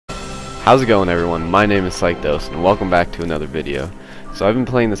How's it going, everyone? My name is PsychedDose and welcome back to another video. So I've been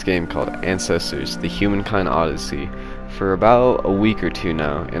playing this game called Ancestors, the Humankind Odyssey for about a week or two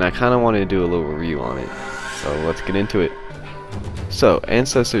now, and I kinda wanted to do a little review on it. So let's get into it. So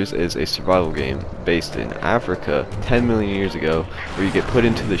Ancestors is a survival game based in Africa 10 million years ago, where you get put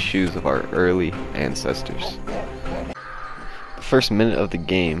into the shoes of our early ancestors. The first minute of the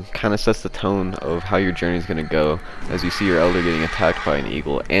game kind of sets the tone of how your journey is going to go, as you see your elder getting attacked by an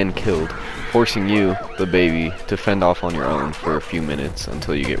eagle and killed, forcing you, the baby, to fend off on your own for a few minutes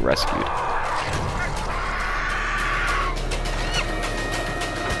until you get rescued.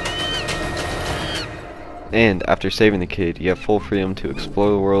 And after saving the kid, you have full freedom to explore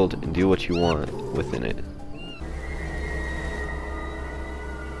the world and do what you want within it.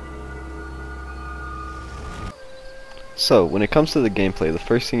 So, when it comes to the gameplay, the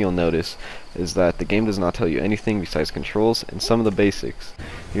first thing you'll notice is that the game does not tell you anything besides controls and some of the basics.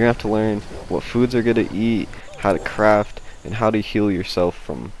 You're going to have to learn what foods are good to eat, how to craft, and how to heal yourself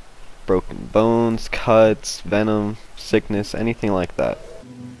from broken bones, cuts, venom, sickness, anything like that.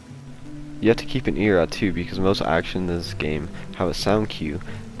 You have to keep an ear out too, because most actions in this game have a sound cue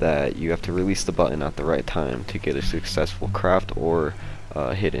that you have to release the button at the right time to get a successful craft or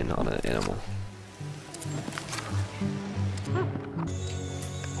hidden on an animal.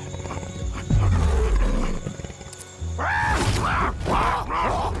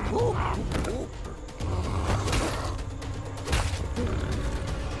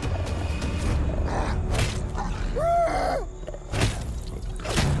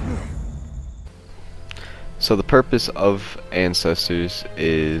 So the purpose of Ancestors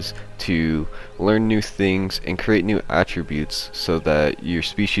is to learn new things and create new attributes so that your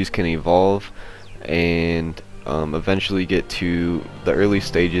species can evolve and eventually get to the early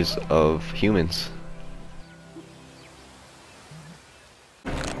stages of humans.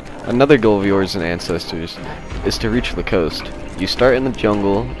 Another goal of yours in Ancestors is to reach the coast. You start in the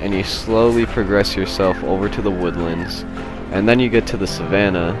jungle and you slowly progress yourself over to the woodlands, and then you get to the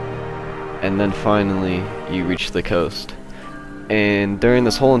savannah, and then finally you reach the coast. And during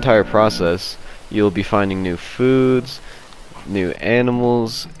this whole entire process, you'll be finding new foods, new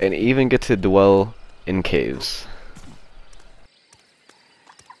animals, and even get to dwell in caves.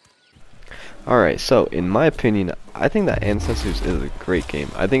 Alright, so in my opinion, I think that Ancestors is a great game.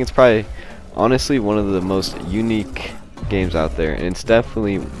 I think it's probably, honestly, one of the most unique games out there, and it's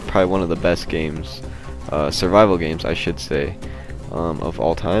definitely probably one of the best games, survival games I should say, of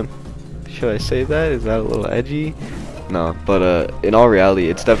all time. Should I say that? Is that a little edgy? No, but in all reality,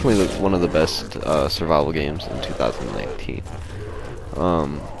 it's definitely one of the best survival games in 2019.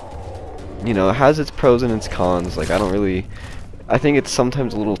 You know, it has its pros and its cons. Like, I think it's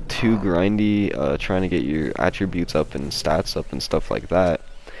sometimes a little too grindy, trying to get your attributes up and stats up and stuff like that,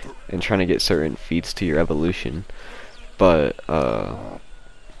 and trying to get certain feats to your evolution. But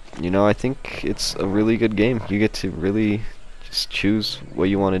you know, I think it's a really good game. You get to really just choose what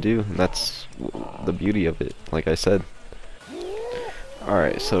you want to do, and that's the beauty of it, like I said.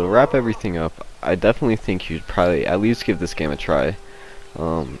 Alright, so to wrap everything up, I definitely think you'd probably at least give this game a try.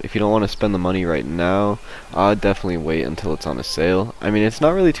 If you don't want to spend the money right now, I'd definitely wait until it's on a sale. I mean, it's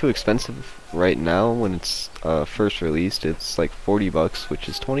not really too expensive right now when it's first released. It's like 40 bucks, which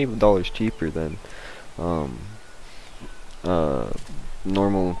is $20 cheaper than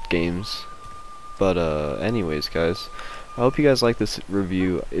normal games. But anyways, guys, I hope you guys like this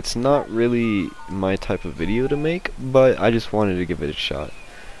review. It's not really my type of video to make, but I just wanted to give it a shot.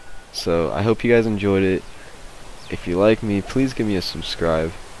 So I hope you guys enjoyed it. If you like me, please give me a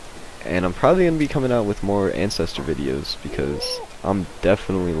subscribe, and I'm probably going to be coming out with more Ancestor videos because I'm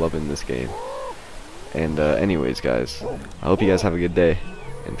definitely loving this game. And anyways, guys, I hope you guys have a good day,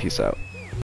 and peace out.